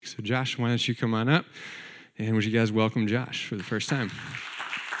So Josh, why don't you come on up, and would you guys welcome Josh for the first time?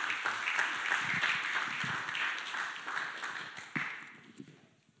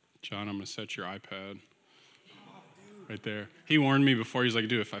 John, I'm going to set your iPad right there. He warned me before. He's like,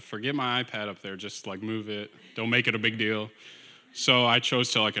 dude, if I forget my iPad up there, just like move it. Don't make it a big deal. So I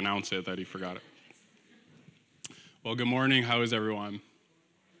chose to announce it that he forgot it. Well, good morning. How is everyone?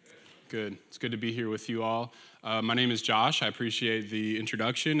 Good. It's good to be here with you all. My name is Josh. I appreciate the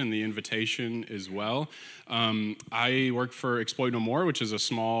introduction and the invitation as well. I work for Exploit No More, which is a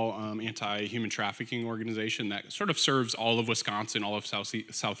small anti-human trafficking organization that sort of serves all of Wisconsin, all of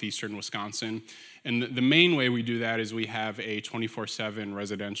southeastern Wisconsin. And the main way we do that is we have a 24/7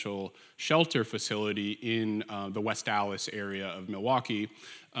 residential shelter facility in the West Allis area of Milwaukee.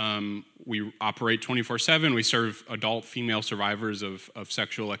 We operate 24/7. We serve adult female survivors of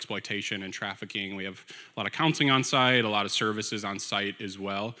sexual exploitation and trafficking. We have a lot of counseling on site, a lot of services on site as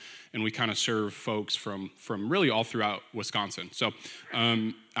well. And we kind of serve folks from really all throughout Wisconsin. So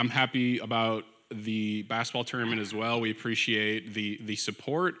I'm happy about the basketball tournament as well. We appreciate the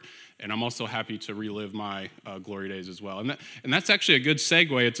support. And I'm also happy to relive my glory days as well. And that's actually a good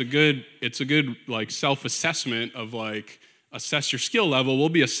segue. It's a good like self-assessment of like assess your skill level. We'll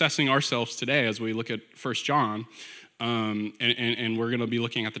be assessing ourselves today as we look at 1 John. And we're going to be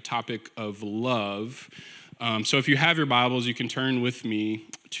looking at the topic of love. So if you have your Bibles, you can turn with me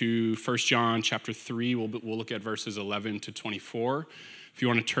to 1 John chapter 3. We'll look at verses 11 to 24. If you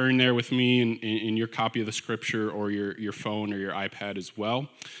want to turn there with me in your copy of the scripture or your phone or your iPad as well.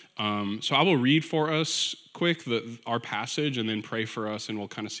 So I will read for us quick our passage and then pray for us, and we'll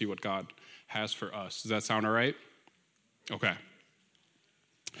kind of see what God has for us. Does that sound all right? Okay.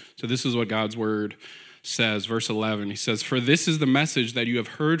 So this is what God's word says, verse 11. He says, "For this is the message that you have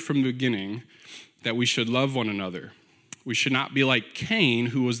heard from the beginning, that we should love one another. We should not be like Cain,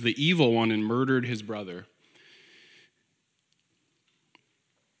 who was the evil one and murdered his brother."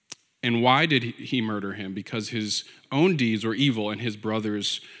 And why did he murder him? Because his own deeds were evil and his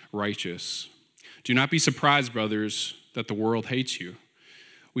brother's righteous. Do not be surprised, brothers, that the world hates you.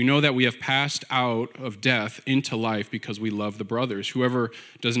 We know that we have passed out of death into life because we love the brothers. Whoever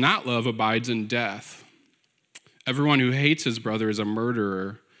does not love abides in death. Everyone who hates his brother is a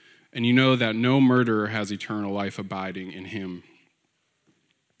murderer, and you know that no murderer has eternal life abiding in him.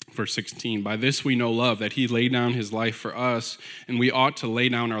 Verse 16, "By this we know love, that he laid down his life for us, and we ought to lay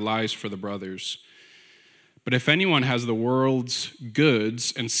down our lives for the brothers. But if anyone has the world's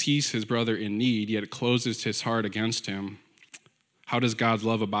goods and sees his brother in need, yet closes his heart against him, how does God's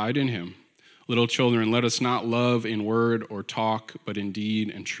love abide in him? Little children, let us not love in word or talk, but in deed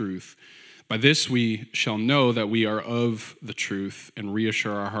and truth. By this we shall know that we are of the truth and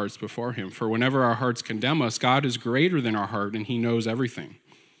reassure our hearts before him. For whenever our hearts condemn us, God is greater than our heart, and he knows everything.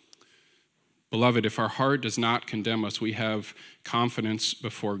 Beloved, if our heart does not condemn us, we have confidence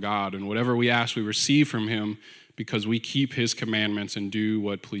before God, and whatever we ask, we receive from him because we keep his commandments and do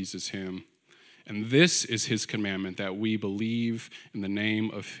what pleases him. And this is his commandment, that we believe in the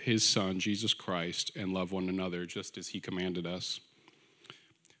name of his Son, Jesus Christ, and love one another, just as he commanded us.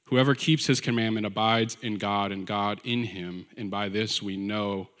 Whoever keeps his commandment abides in God, and God in him, and by this we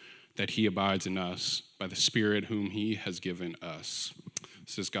know that he abides in us, by the Spirit whom he has given us."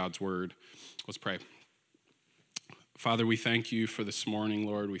 This is God's word. Let's pray. Father, we thank you for this morning,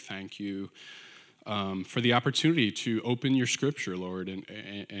 Lord. We thank you for the opportunity to open your scripture, Lord,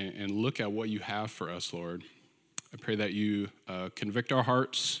 and look at what you have for us, Lord. I pray that you convict our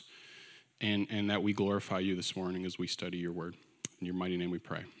hearts and that we glorify you this morning as we study your word. In your mighty name we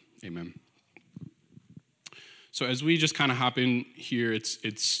pray. Amen. So as we just kind of hop in here, it's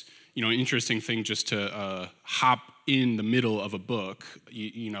an interesting thing just to hop in the middle of a book,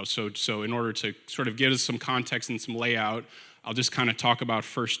 so in order to sort of give us some context and some layout, I'll just kind of talk about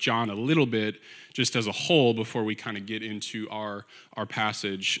 1 John a little bit just as a whole before we kind of get into our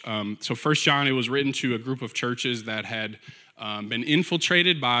passage. So 1 John, it was written to a group of churches that had been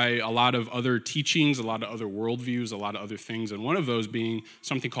infiltrated by a lot of other teachings, a lot of other worldviews, a lot of other things, and one of those being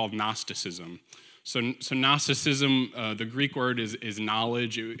something called Gnosticism. So Gnosticism, the Greek word is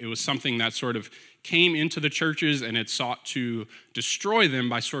knowledge. It was something that sort of came into the churches and it sought to destroy them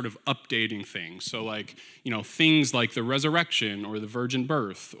by sort of updating things. So things like the resurrection or the virgin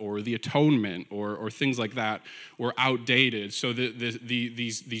birth or the atonement or things like that were outdated. So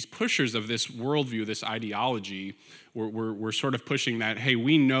these pushers of this worldview, this ideology, were sort of pushing that, hey,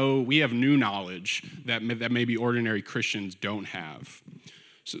 we have new knowledge that maybe ordinary Christians don't have.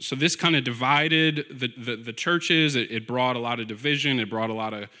 So this kind of divided the churches. It brought a lot of division. It brought a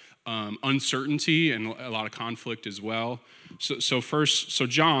lot of uncertainty and a lot of conflict as well. So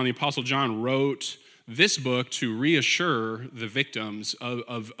John, the Apostle John, wrote this book to reassure the victims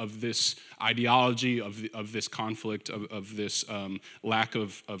of this ideology, of this conflict, of this lack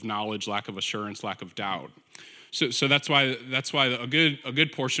of knowledge, lack of assurance, lack of doubt. So that's why a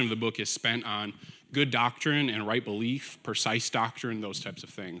good portion of the book is spent on good doctrine and right belief, precise doctrine, those types of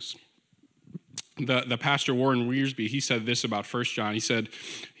things. The pastor Warren Wiersbe, he said this about 1 John. He said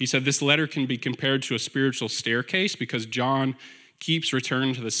this letter can be compared to a spiritual staircase because John keeps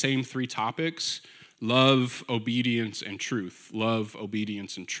returning to the same three topics: love, obedience, and truth. Love,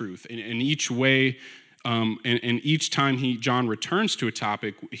 obedience, and truth. In each way, and each time John returns to a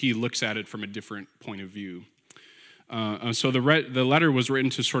topic, he looks at it from a different point of view. So the letter was written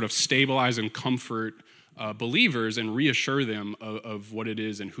to sort of stabilize and comfort believers and reassure them of what it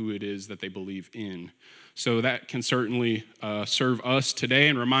is and who it is that they believe in. So that can certainly serve us today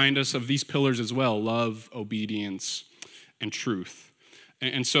and remind us of these pillars as well: love, obedience, and truth.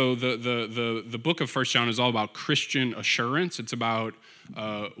 And so the book of 1 John is all about Christian assurance. It's about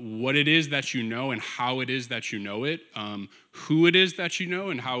what it is that you know and how it is that you know it, who it is that you know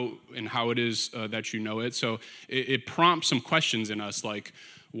and how it is that you know it. So it prompts some questions in us, like,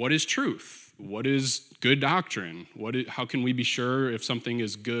 what is truth? What is good doctrine? How can we be sure if something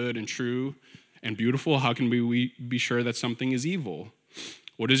is good and true and beautiful? How can we be sure that something is evil?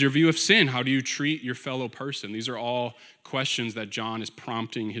 What is your view of sin? How do you treat your fellow person? These are all questions that John is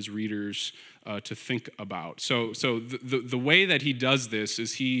prompting his readers to think about. So the way that he does this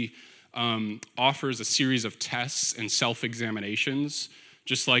is he offers a series of tests and self-examinations.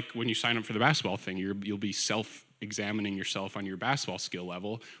 Just like when you sign up for the basketball thing, you'll be self-examining yourself on your basketball skill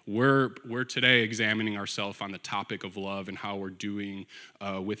level. We're today examining ourselves on the topic of love and how we're doing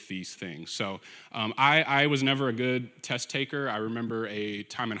with these things. So I was never a good test taker. I remember a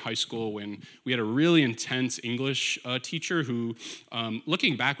time in high school when we had a really intense English teacher who,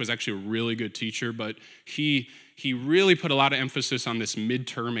 looking back, was actually a really good teacher, but he really put a lot of emphasis on this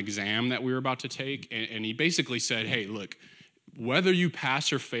midterm exam that we were about to take, and he basically said, hey, look, whether you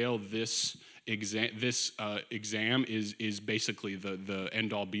pass or fail this exam is basically the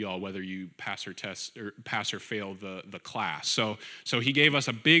end all be all, whether you pass or fail the class. So he gave us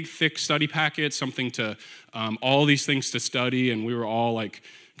a big thick study packet, something to all these things to study, and we were all like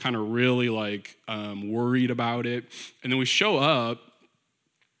kind of really like worried about it. And then we show up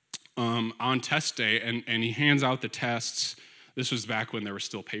on test day, and he hands out the tests. This was back when there were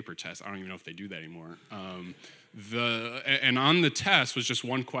still paper tests. I don't even know if they do that anymore. And on the test was just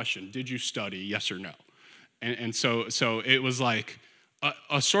one question: did you study, yes or no? And so it was like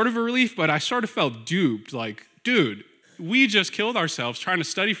a sort of a relief, but I sort of felt duped. Like, dude, we just killed ourselves trying to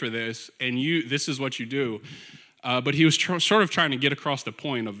study for this, and this is what you do. But he was sort of trying to get across the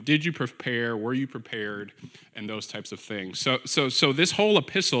point of, did you prepare, were you prepared, and those types of things. So this whole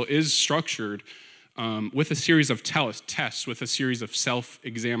epistle is structured with a series of tests, with a series of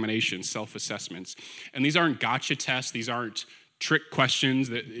self-examinations, self-assessments. And these aren't gotcha tests. These aren't trick questions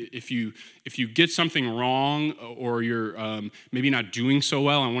that if you get something wrong or you're maybe not doing so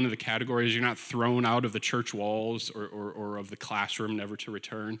well on one of the categories, you're not thrown out of the church walls or of the classroom, never to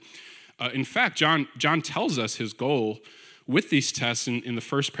return. In fact, John tells us his goal with these tests in the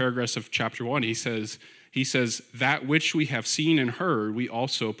first paragraphs of chapter 1. He says, that which we have seen and heard, we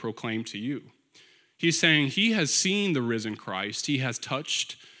also proclaim to you. He's saying he has seen the risen Christ. He has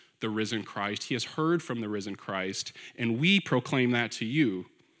touched the risen Christ. He has heard from the risen Christ, and we proclaim that to you.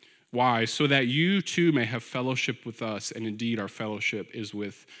 Why? So that you too may have fellowship with us, and indeed our fellowship is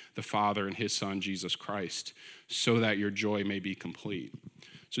with the Father and his Son, Jesus Christ, so that your joy may be complete.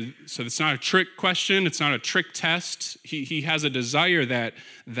 So it's not a trick question. It's not a trick test. He has a desire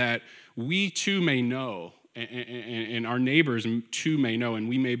that we too may know, and our neighbors too may know, and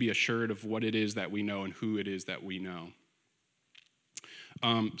we may be assured of what it is that we know and who it is that we know.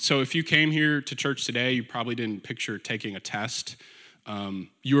 So if you came here to church today, you probably didn't picture taking a test.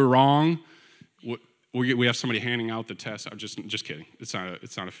 You were wrong. We have somebody handing out the test. I'm just kidding. It's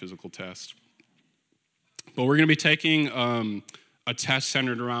not a physical test. But we're going to be taking a test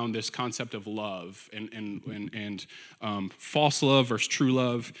centered around this concept of love and false love versus true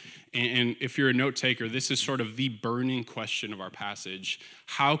love. And if you're a note taker, this is sort of the burning question of our passage.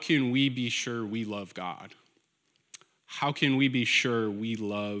 How can we be sure we love God? How can we be sure we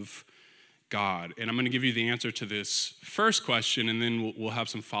love God? And I'm going to give you the answer to this first question, and then we'll have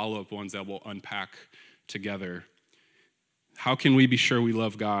some follow-up ones that we'll unpack together. How can we be sure we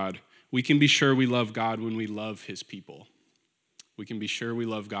love God? We can be sure we love God when we love his people. We can be sure we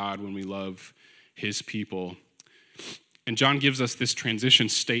love God when we love his people. And John gives us this transition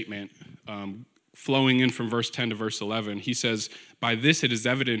statement flowing in from verse 10 to verse 11, he says, by this it is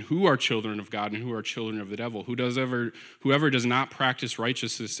evident who are children of God and who are children of the devil. Whoever does not practice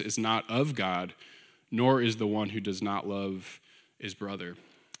righteousness is not of God, nor is the one who does not love his brother.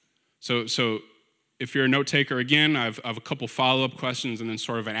 So if you're a note taker, again, I have a couple follow-up questions and then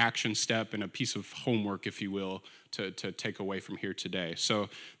sort of an action step and a piece of homework, if you will, to take away from here today. So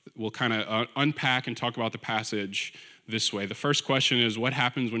we'll kind of unpack and talk about the passage this way. The first question is, what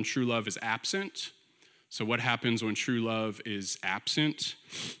happens when true love is absent? So what happens when true love is absent?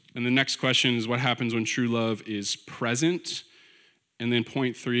 And the next question is, what happens when true love is present? And then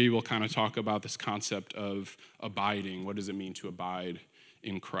point 3, we'll kind of talk about this concept of abiding. What does it mean to abide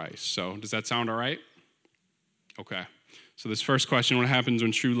in Christ? So does that sound all right? Okay. So this first question, what happens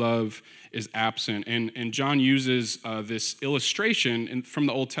when true love is absent? And John uses this illustration from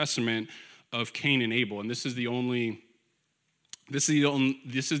the Old Testament of Cain and Abel. And this is the only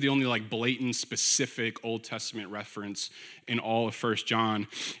like blatant, specific Old Testament reference in all of 1 John.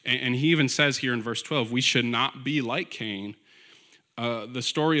 And he even says here in verse 12, we should not be like Cain. The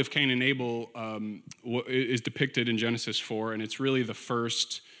story of Cain and Abel is depicted in Genesis 4, and it's really the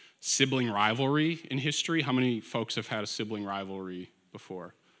first sibling rivalry in history. How many folks have had a sibling rivalry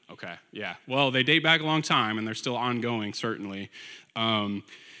before? Okay, yeah. Well, they date back a long time, and they're still ongoing, certainly.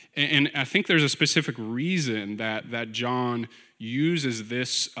 And I think there's a specific reason that John uses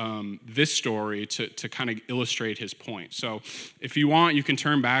this story to kind of illustrate his point. So if you want, you can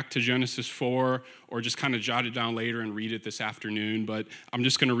turn back to Genesis 4 or just kind of jot it down later and read it this afternoon. But I'm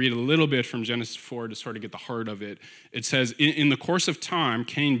just going to read a little bit from Genesis 4 to sort of get the heart of it. It says, in the course of time,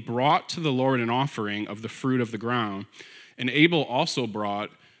 Cain brought to the Lord an offering of the fruit of the ground, and Abel also brought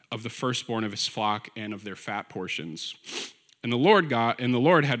of the firstborn of his flock and of their fat portions. And the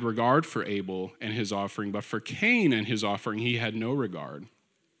Lord had regard for Abel and his offering, but for Cain and his offering he had no regard.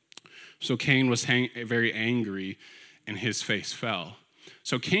 So Cain was very angry, and his face fell.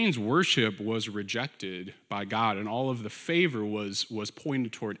 So Cain's worship was rejected by God, and all of the favor was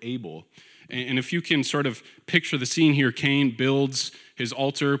pointed toward Abel. And if you can sort of picture the scene here, Cain builds his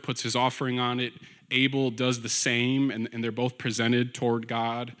altar, puts his offering on it. Abel does the same, and they're both presented toward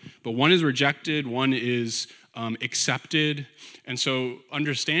God. But one is rejected, one is accepted. And so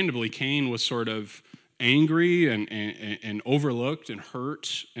understandably, Cain was sort of angry and overlooked and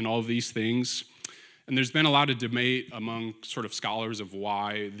hurt and all of these things. And there's been a lot of debate among sort of scholars of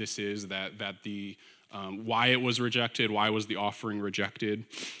why this is, why it was rejected, why was the offering rejected.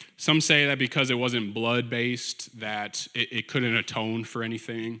 Some say that because it wasn't blood-based, that it couldn't atone for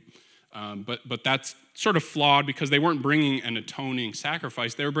anything. But that's sort of flawed because they weren't bringing an atoning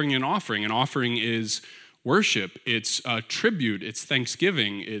sacrifice. They were bringing an offering. An offering is worship. It's tribute. It's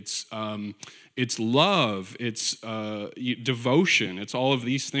thanksgiving. It's love. It's devotion. It's all of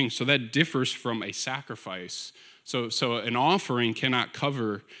these things. So that differs from a sacrifice. So an offering cannot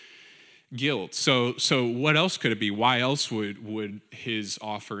cover guilt. So what else could it be? Why else would his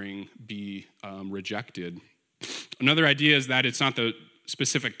offering be rejected? Another idea is that it's not the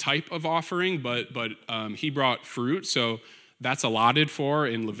specific type of offering, but he brought fruit, so that's allotted for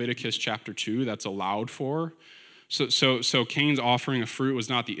in Leviticus chapter 2. That's allowed for. So Cain's offering of fruit was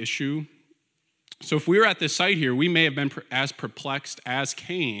not the issue. So if we were at this site here, we may have been as perplexed as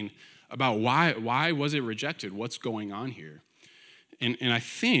Cain about why was it rejected? What's going on here? And I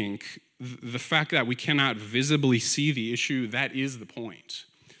think the fact that we cannot visibly see the issue, that is the point.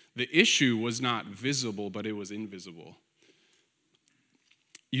 The issue was not visible, but it was invisible.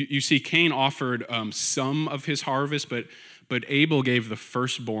 You see, Cain offered some of his harvest, but Abel gave the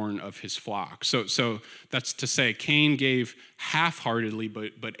firstborn of his flock. So that's to say, Cain gave half-heartedly,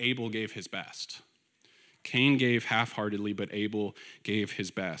 but Abel gave his best. Cain gave half-heartedly, but Abel gave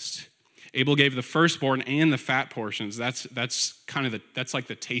his best. Abel gave the firstborn and the fat portions. That's that's like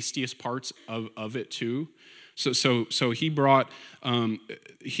the tastiest parts of it too. So he brought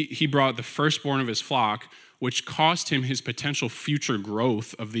the firstborn of his flock, which cost him his potential future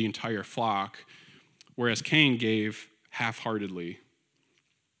growth of the entire flock, whereas Cain gave half-heartedly.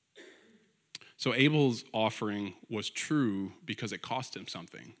 So Abel's offering was true because it cost him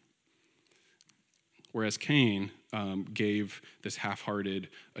something, whereas Cain gave this half-hearted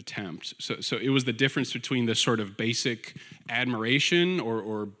attempt. So it was the difference between this sort of basic admiration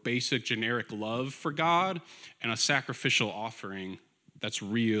or basic generic love for God and a sacrificial offering that's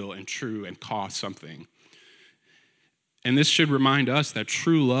real and true and costs something. And this should remind us that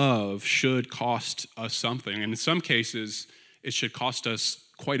true love should cost us something. And in some cases, it should cost us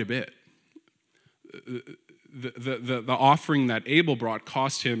quite a bit. the offering that Abel brought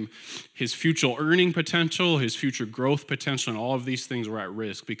cost him his future earning potential, his future growth potential, and all of these things were at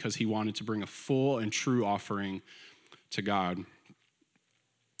risk because he wanted to bring a full and true offering to God.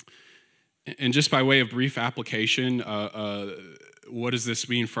 And just by way of brief application, what does this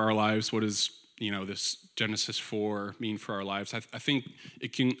mean for our lives? What does this Genesis 4 mean for our lives? I think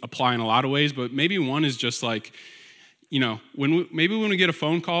it can apply in a lot of ways, but maybe one is just like, when we get a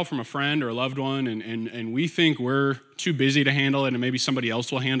phone call from a friend or a loved one and we think we're too busy to handle it and maybe somebody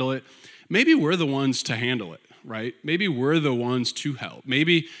else will handle it, maybe we're the ones to handle it, right? Maybe we're the ones to help.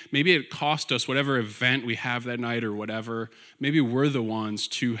 Maybe it cost us whatever event we have that night or whatever. Maybe we're the ones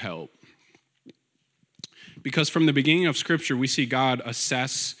to help. Because from the beginning of Scripture, we see God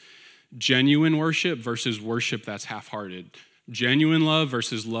assess genuine worship versus worship that's half-hearted. Genuine love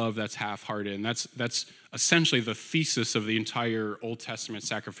versus love that's half-hearted. And that's essentially the thesis of the entire Old Testament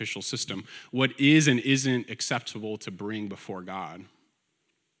sacrificial system. What is and isn't acceptable to bring before God.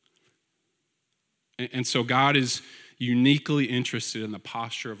 And so God is uniquely interested in the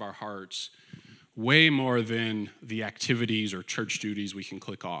posture of our hearts way more than the activities or church duties we can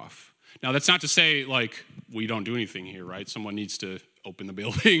click off. Now, that's not to say, we don't do anything here, right? Someone needs to open the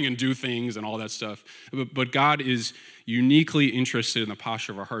building and do things and all that stuff. But God is uniquely interested in the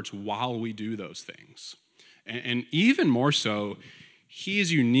posture of our hearts while we do those things. And even more so, he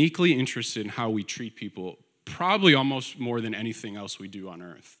is uniquely interested in how we treat people, probably almost more than anything else we do on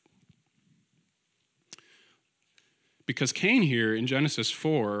earth. Because Cain here in Genesis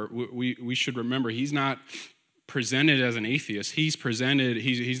 4, we should remember he's not presented as an atheist. He's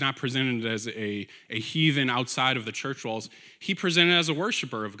not presented as a heathen outside of the church walls. He presented as a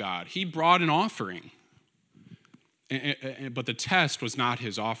worshiper of God. He brought an offering. But the test was not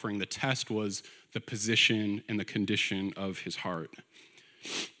his offering. The test was the position and the condition of his heart.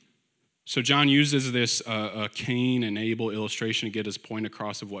 So John uses this Cain and Abel illustration to get his point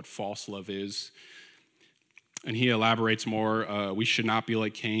across of what false love is. And he elaborates more. We should not be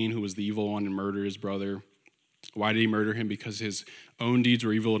like Cain, who was the evil one and murdered his brother. Why did he murder him? Because his own deeds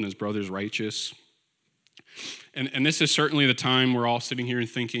were evil and his brother's righteous. And this is certainly the time we're all sitting here and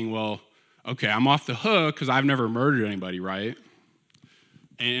thinking, well, okay, I'm off the hook because I've never murdered anybody, right?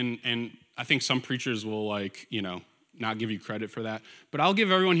 And I think some preachers will not give you credit for that. But I'll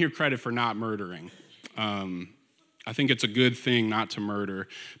give everyone here credit for not murdering. I think it's a good thing not to murder.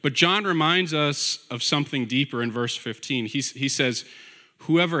 But John reminds us of something deeper in verse 15. He says,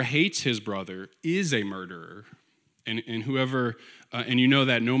 whoever hates his brother is a murderer. And whoever, and you know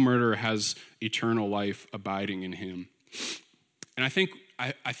that no murderer has eternal life abiding in him. And I think,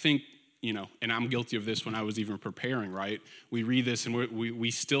 and I'm guilty of this when I was even preparing, right? We read this and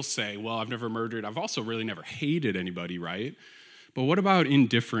we still say, well, I've never murdered. I've also really never hated anybody, right? But what about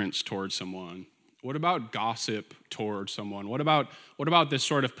indifference towards someone? What about gossip towards someone? What about this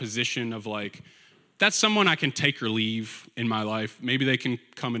sort of position of that's someone I can take or leave in my life. Maybe they can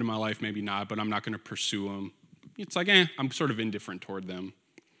come into my life, maybe not, but I'm not going to pursue them. It's I'm sort of indifferent toward them.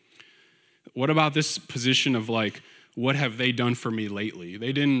 What about this position of what have they done for me lately?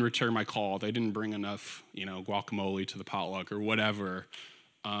 They didn't return my call. They didn't bring enough, guacamole to the potluck or whatever.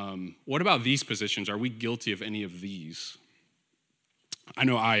 What about these positions? Are we guilty of any of these? I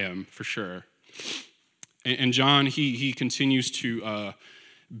know I am, for sure. And John, he continues to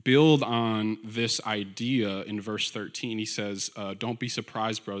build on this idea in verse 13. He says, don't be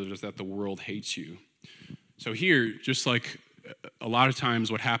surprised, brothers, that the world hates you. So here, just like a lot of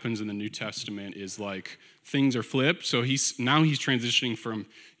times what happens in the New Testament is things are flipped. So he's transitioning from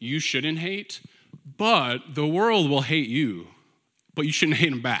you shouldn't hate, but the world will hate you, but you shouldn't hate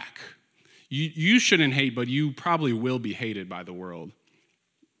them back. You shouldn't hate, but you probably will be hated by the world.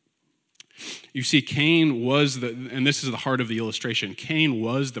 You see, Cain was and this is the heart of the illustration, Cain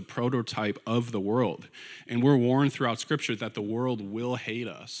was the prototype of the world. And we're warned throughout Scripture that the world will hate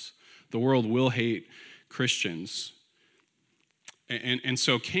us. The world will hate Christians. And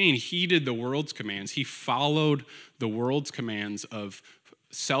so Cain heeded the world's commands. He followed the world's commands of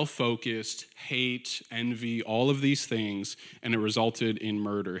self-focused, hate, envy, all of these things, and it resulted in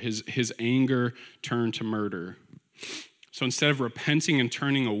murder. His anger turned to murder. So instead of repenting and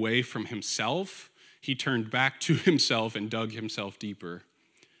turning away from himself, he turned back to himself and dug himself deeper.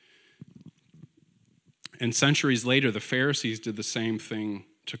 And centuries later, the Pharisees did the same thing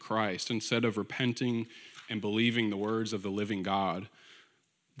to Christ. Instead of repenting and believing the words of the living God,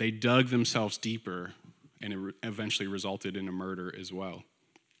 they dug themselves deeper, and it eventually resulted in a murder as well.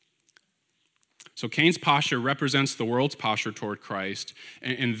 So Cain's posture represents the world's posture toward Christ,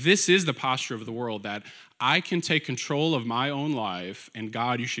 and this is the posture of the world, that I can take control of my own life, and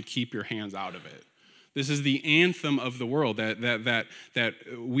God, you should keep your hands out of it. This is the anthem of the world, that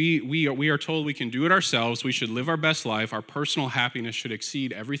we are told we can do it ourselves. We should live our best life. Our personal happiness should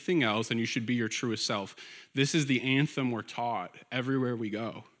exceed everything else, and you should be your truest self. This is the anthem we're taught everywhere we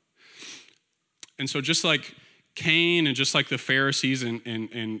go. And so just like Cain and just like the Pharisees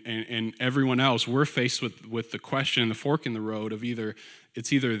and everyone else, we're faced with the question, the fork in the road of either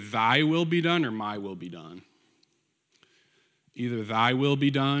thy will be done or my will be done. Either thy will be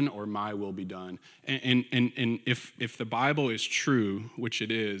done or my will be done. And if the Bible is true, which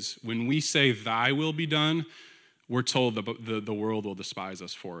it is, when we say thy will be done, we're told the world will despise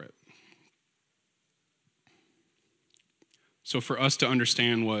us for it. So for us to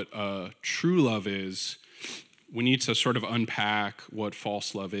understand what true love is, we need to sort of unpack what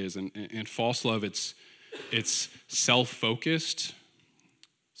false love is. And false love, it's self-focused.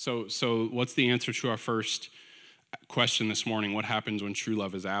 So what's the answer to our first question this morning? What happens when true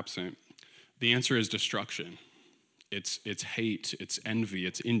love is absent? The answer is destruction. It's hate, it's envy,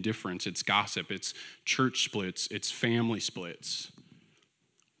 it's indifference, it's gossip, it's church splits, it's family splits,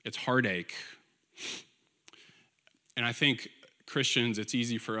 it's heartache. And I think Christians, it's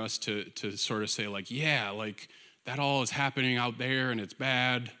easy for us to sort of say like, yeah, like that all is happening out there and it's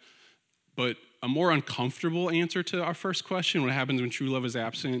bad. But a more uncomfortable answer to our first question, what happens when true love is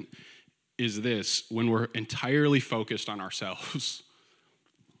absent, is this: when we're entirely focused on ourselves.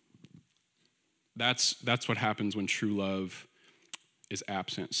 That's what happens when true love is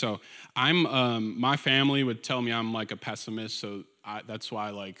absent. So my family would tell me I'm like a pessimist, so that's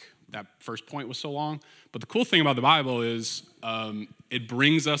why like that first point was so long. But the cool thing about the Bible is it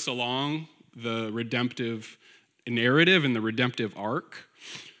brings us along the redemptive narrative and the redemptive arc.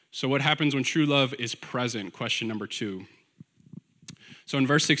 So what happens when true love is present? Question number 2. So in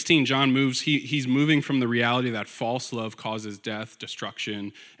verse 16, John moves, he's moving from the reality that false love causes death,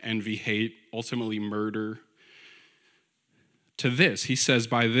 destruction, envy, hate, ultimately murder, to this. He says,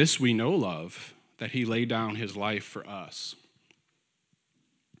 by this we know love, that he laid down his life for us.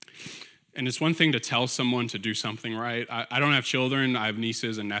 And it's one thing to tell someone to do something right. I don't have children. I have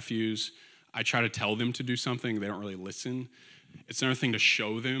nieces and nephews. I try to tell them to do something. They don't really listen. It's another thing to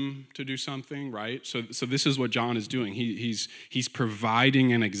show them to do something, right? So this is what John is doing. He's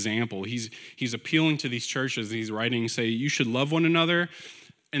providing an example. He's appealing to these churches. He's writing, say, you should love one another.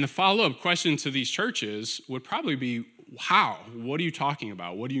 And the follow-up question to these churches would probably be, how? What are you talking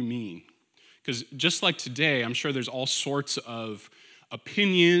about? What do you mean? Because just like today, I'm sure there's all sorts of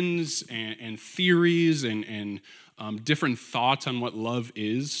opinions and theories and different thoughts on what love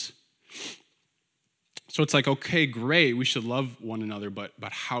is. So it's like, okay, great, we should love one another, but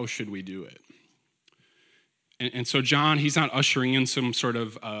how should we do it? And so John, he's not ushering in some sort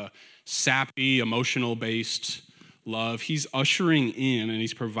of sappy, emotional-based love. He's ushering in and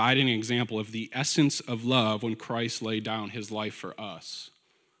he's providing an example of the essence of love when Christ laid down his life for us.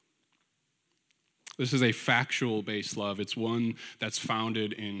 This is a factual-based love. It's one that's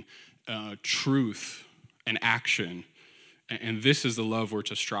founded in truth and action. And this is the love we're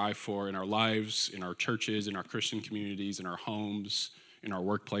to strive for in our lives, in our churches, in our Christian communities, in our homes, in our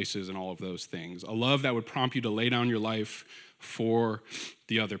workplaces, and all of those things. A love that would prompt you to lay down your life for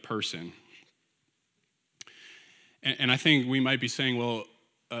the other person. And I think we might be saying, well,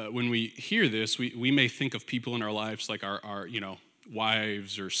 when we hear this, we may think of people in our lives like our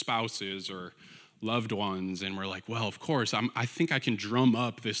wives or spouses or loved ones, and we're like, well, of course, I think I can drum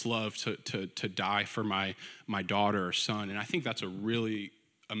up this love to die for my daughter or son, and I think that's a really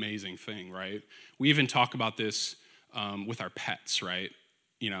amazing thing, right? We even talk about this with our pets, right?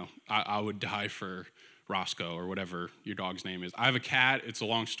 You know, I would die for Roscoe or whatever your dog's name is. I have a cat. It's a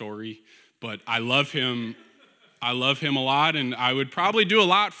long story, but I love him. I love him a lot, and I would probably do a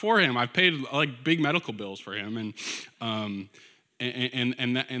lot for him. I've paid like big medical bills for him, and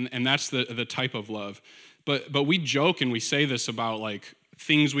that's the type of love. But we joke and we say this about like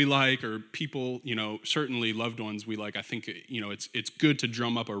things we like or people, certainly loved ones we like. I think, it's good to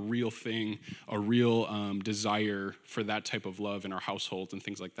drum up a real thing, a real desire for that type of love in our households and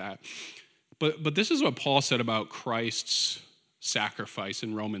things like that. But this is what Paul said about Christ's sacrifice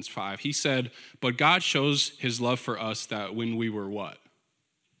in Romans 5. He said, but God shows his love for us that when we were what?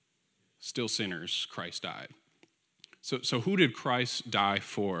 Still sinners, Christ died. So who did Christ die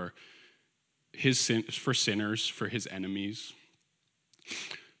for? For sinners, for his enemies.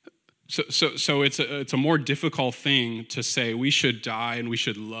 So it's a more difficult thing to say we should die and we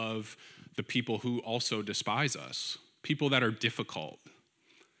should love the people who also despise us, people that are difficult.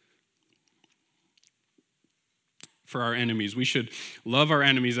 for our enemies. We should love our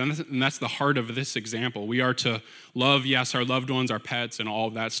enemies, and that's the heart of this example. We are to love, yes, our loved ones, our pets, and all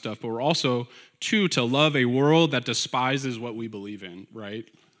of that stuff, but we're also, too, to love a world that despises what we believe in, right?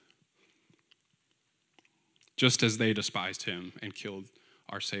 Just as they despised him and killed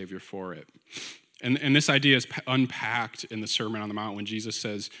our Savior for it. And this idea is unpacked in the Sermon on the Mount when Jesus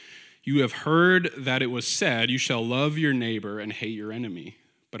says, "You have heard that it was said, you shall love your neighbor and hate your enemy.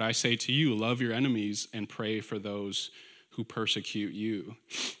 But I say to you, love your enemies and pray for those who persecute you."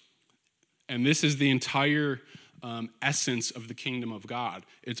 And this is the entire essence of the kingdom of God.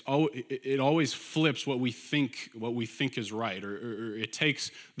 It always flips what we think is right, or it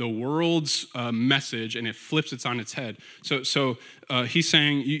takes the world's message and it flips it on its head. So he's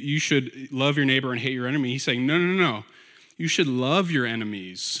saying you should love your neighbor and hate your enemy. He's saying, no. You should love your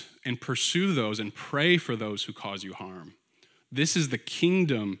enemies and pursue those and pray for those who cause you harm. This is the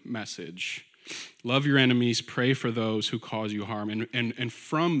kingdom message. Love your enemies, pray for those who cause you harm. And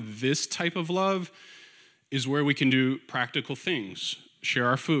from this type of love is where we can do practical things. Share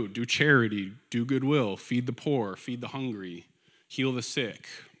our food, do charity, do goodwill, feed the poor, feed the hungry, heal the sick,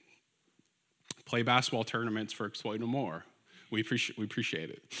 play basketball tournaments for Exploit No More. We appreciate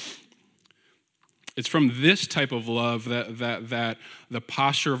it. It's from this type of love that the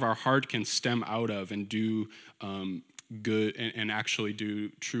posture of our heart can stem out of and do good and actually do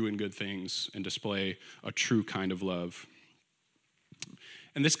true and good things and display a true kind of love.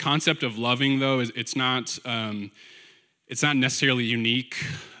 And this concept of loving, though, it's not necessarily unique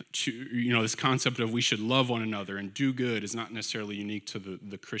to, this concept of we should love one another and do good is not necessarily unique to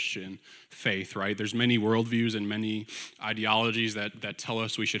the Christian faith, right? There's many worldviews and many ideologies that tell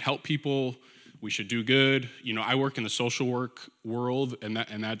us we should help people, we should do good. I work in the social work world, and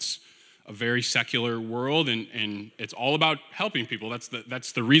that's a very secular world, and it's all about helping people.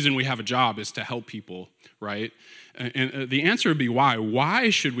 That's the reason we have a job, is to help people, right? And the answer would be why. Why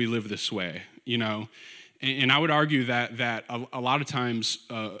should we live this way? And I would argue that a lot of times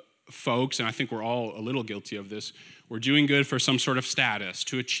folks, and I think we're all a little guilty of this, we're doing good for some sort of status,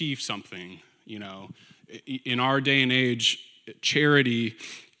 to achieve something. In our day and age, charity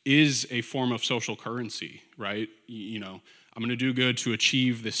is a form of social currency, right? I'm going to do good to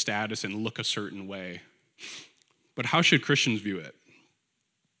achieve this status and look a certain way. But how should Christians view it?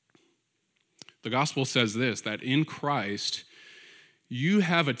 The gospel says this, that in Christ, you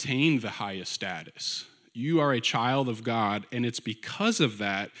have attained the highest status. You are a child of God, and it's because of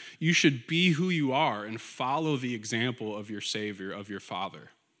that you should be who you are and follow the example of your Savior, of your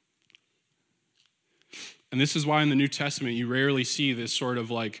Father. And this is why in the New Testament you rarely see this sort of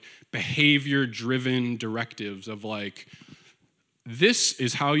like behavior-driven directives of like, this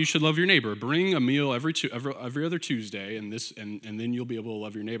is how you should love your neighbor. Bring a meal every other Tuesday, and then you'll be able to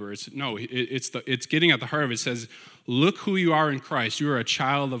love your neighbor. It's getting at the heart of it. It says, look who you are in Christ. You are a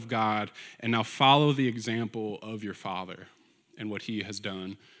child of God, and now follow the example of your Father and what he has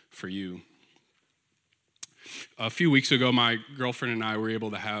done for you. A few weeks ago, my girlfriend and I were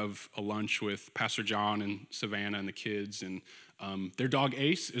able to have a lunch with Pastor John and Savannah and the kids, and their dog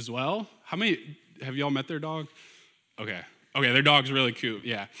Ace as well. How many, have y'all met their dog? Okay, their dog's really cute,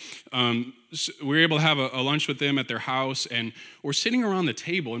 yeah. So we were able to have a lunch with them at their house, and we're sitting around the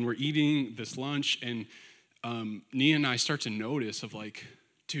table, and we're eating this lunch, and Nia and I start to notice of like,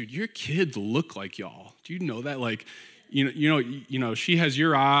 dude, your kids look like y'all. Do you know that? Like, she has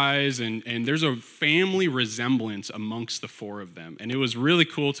your eyes, and there's a family resemblance amongst the four of them, and it was really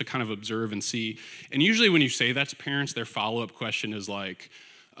cool to kind of observe and see. And usually when you say that to parents, their follow-up question is like,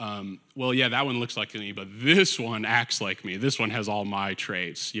 well, yeah, that one looks like me, but this one acts like me. This one has all my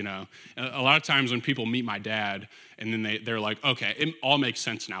traits, A lot of times when people meet my dad, and then they're like, okay, it all makes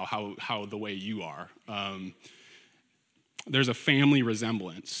sense now how the way you are. There's a family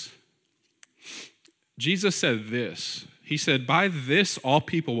resemblance. Jesus said this. He said, by this all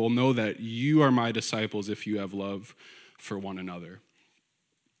people will know that you are my disciples if you have love for one another.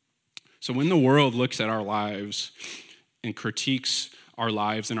 So when the world looks at our lives and critiques our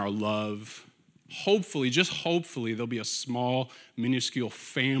lives and our love, hopefully, just hopefully, there'll be a small, minuscule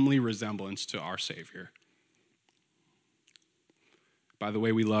family resemblance to our Savior by the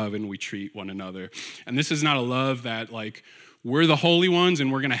way we love and we treat one another. And this is not a love that, like, we're the holy ones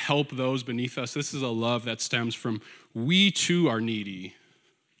and we're going to help those beneath us. This is a love that stems from we too are needy,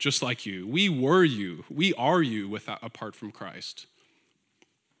 just like you. We were you. We are you apart from Christ.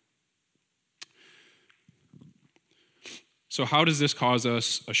 So how does this cause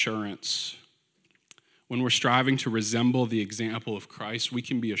us assurance? When we're striving to resemble the example of Christ, we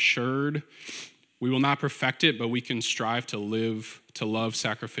can be assured we will not perfect it, but we can strive to love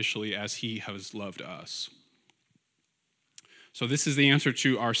sacrificially as he has loved us. So this is the answer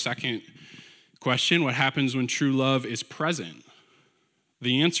to our second question. What happens when true love is present?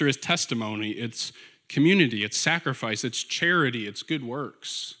 The answer is testimony. It's community. It's sacrifice. It's charity. It's good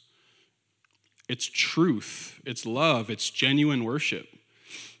works. It's truth. It's love. It's genuine worship.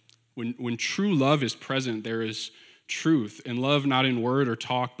 When true love is present, there is truth. And love not in word or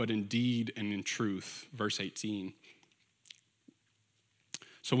talk, but in deed and in truth. Verse 18.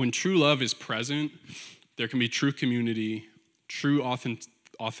 So when true love is present, there can be true community, true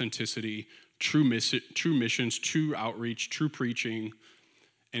authenticity, true missions, true outreach, true preaching.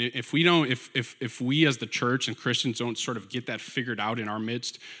 And if we as the church and Christians don't sort of get that figured out in our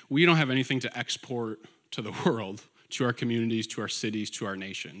midst, we don't have anything to export to the world, to our communities, to our cities, to our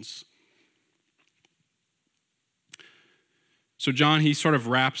nations. So John, he sort of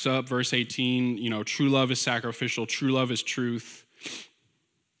wraps up verse 18, true love is sacrificial, true love is truth,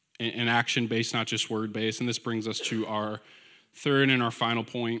 and action-based, not just word-based. And this brings us to our third and our final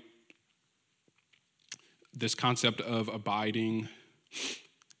point, this concept of abiding.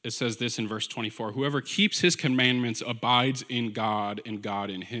 It says this in verse 24, whoever keeps his commandments abides in God and God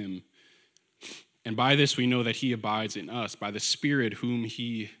in him. And by this we know that he abides in us, by the Spirit whom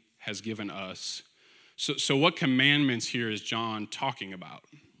he has given us. So what commandments here is John talking about?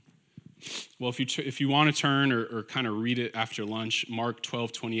 Well, if you want to turn or kind of read it after lunch, Mark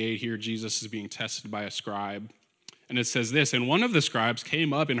 12:28, here Jesus is being tested by a scribe. And it says this, and one of the scribes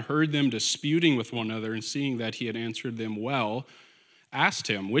came up and heard them disputing with one another, and seeing that he had answered them well, asked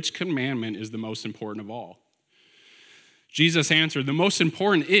him, which commandment is the most important of all? Jesus answered, the most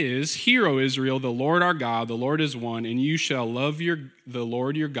important is, hear, O Israel, the Lord our God, the Lord is one, and you shall love the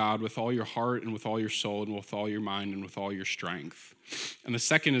Lord your God with all your heart and with all your soul and with all your mind and with all your strength. And the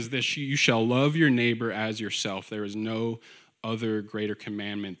second is this, you shall love your neighbor as yourself. There is no other greater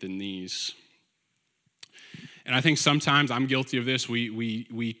commandment than these. And I think sometimes I'm guilty of this.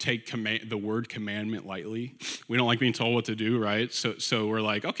 We take the word commandment lightly. We don't like being told what to do, right? So we're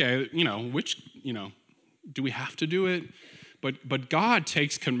like, okay, do we have to do it? But God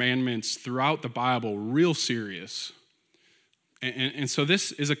takes commandments throughout the Bible real serious. And so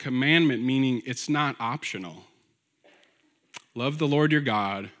this is a commandment, meaning it's not optional. Love the Lord your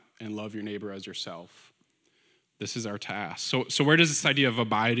God and love your neighbor as yourself. This is our task. So where does this idea of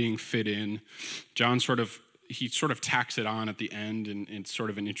abiding fit in? John sort of tacks it on at the end, and it's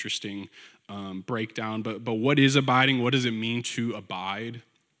sort of an interesting breakdown. But what is abiding? What does it mean to abide?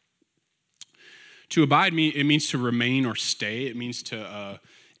 To abide, it means to remain or stay. It means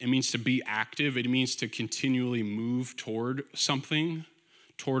to be active. It means to continually move toward something,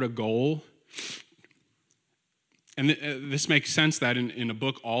 toward a goal. And this makes sense that in a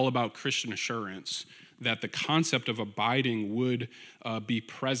book all about Christian assurance, that the concept of abiding would be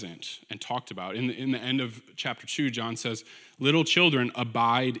present and talked about. In the end of chapter 2, John says, little children,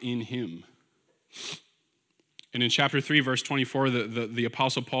 abide in him. And in chapter 3, verse 24, the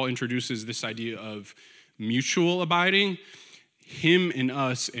Apostle Paul introduces this idea of mutual abiding, him in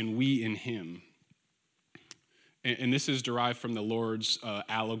us and we in him. And this is derived from the Lord's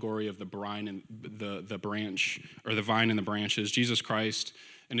allegory of the vine and the branch, or the vine and the branches, Jesus Christ.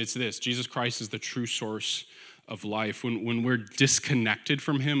 And it's this, Jesus Christ is the true source of life. When we're disconnected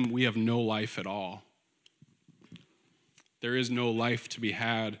from him, we have no life at all. There is no life to be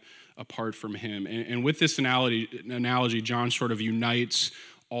had apart from him. And with this analogy, John sort of unites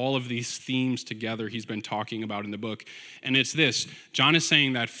all of these themes together he's been talking about in the book. And it's this, John is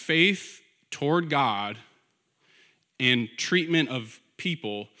saying that faith toward God and treatment of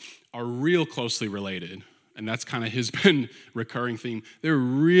people are real closely related. And that's kind of his been recurring theme. They're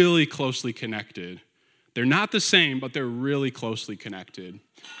really closely connected. They're not the same, but they're really closely connected.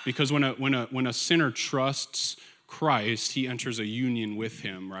 Because when a sinner trusts Christ, he enters a union with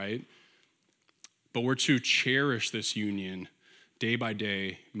him, right? But we're to cherish this union day by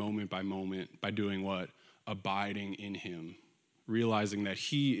day, moment by moment, by doing what? Abiding in him, realizing that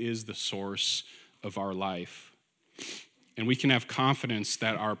he is the source of our life. And we can have confidence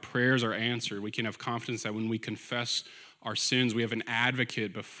that our prayers are answered. We can have confidence that when we confess our sins, we have an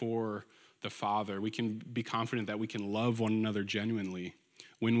advocate before the Father. We can be confident that we can love one another genuinely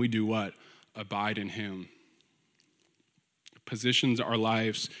when we do what? Abide in him. Positions our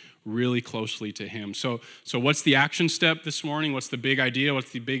lives really closely to him. So what's the action step this morning? What's the big idea?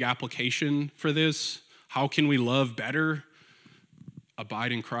 What's the big application for this? How can we love better?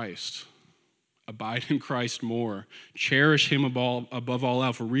 Abide in Christ. Abide in Christ more. Cherish him above all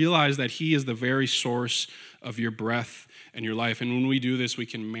else. Realize that he is the very source of your breath and your life. And when we do this, we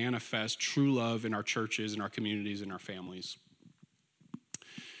can manifest true love in our churches, in our communities, in our families.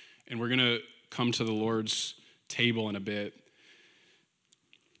 And we're going to come to the Lord's table in a bit.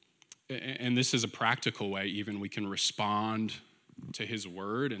 And this is a practical way, even we can respond to his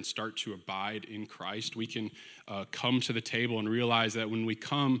word and start to abide in Christ. We can come to the table and realize that when we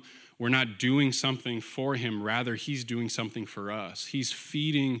come, we're not doing something for him. Rather, he's doing something for us. He's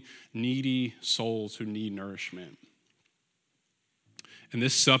feeding needy souls who need nourishment. And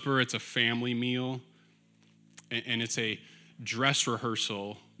this supper, it's a family meal, and it's a dress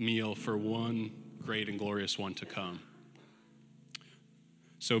rehearsal meal for one great and glorious one to come.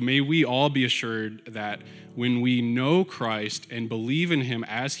 So may we all be assured that when we know Christ and believe in him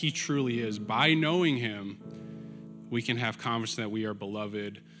as he truly is, by knowing him, we can have confidence that we are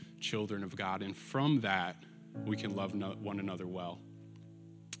beloved children of God. And from that, we can love one another well.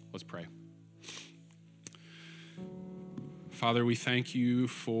 Let's pray. Father, we thank you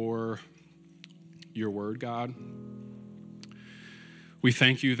for your word, God. We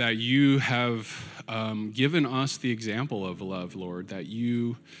thank you that you have given us the example of love, Lord, that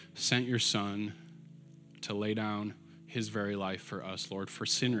you sent your son to lay down his very life for us, Lord, for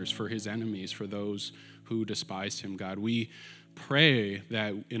sinners, for his enemies, for those who despised him, God. We pray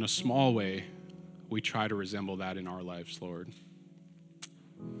that in a small way, we try to resemble that in our lives, Lord.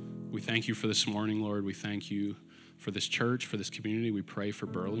 We thank you for this morning, Lord. We thank you for this church, for this community. We pray for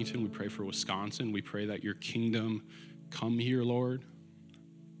Burlington. We pray for Wisconsin. We pray that your kingdom come here, Lord,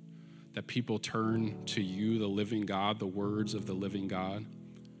 that people turn to you, the living God, the words of the living God.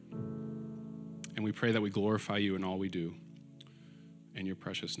 And we pray that we glorify you in all we do. In your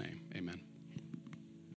precious name, amen.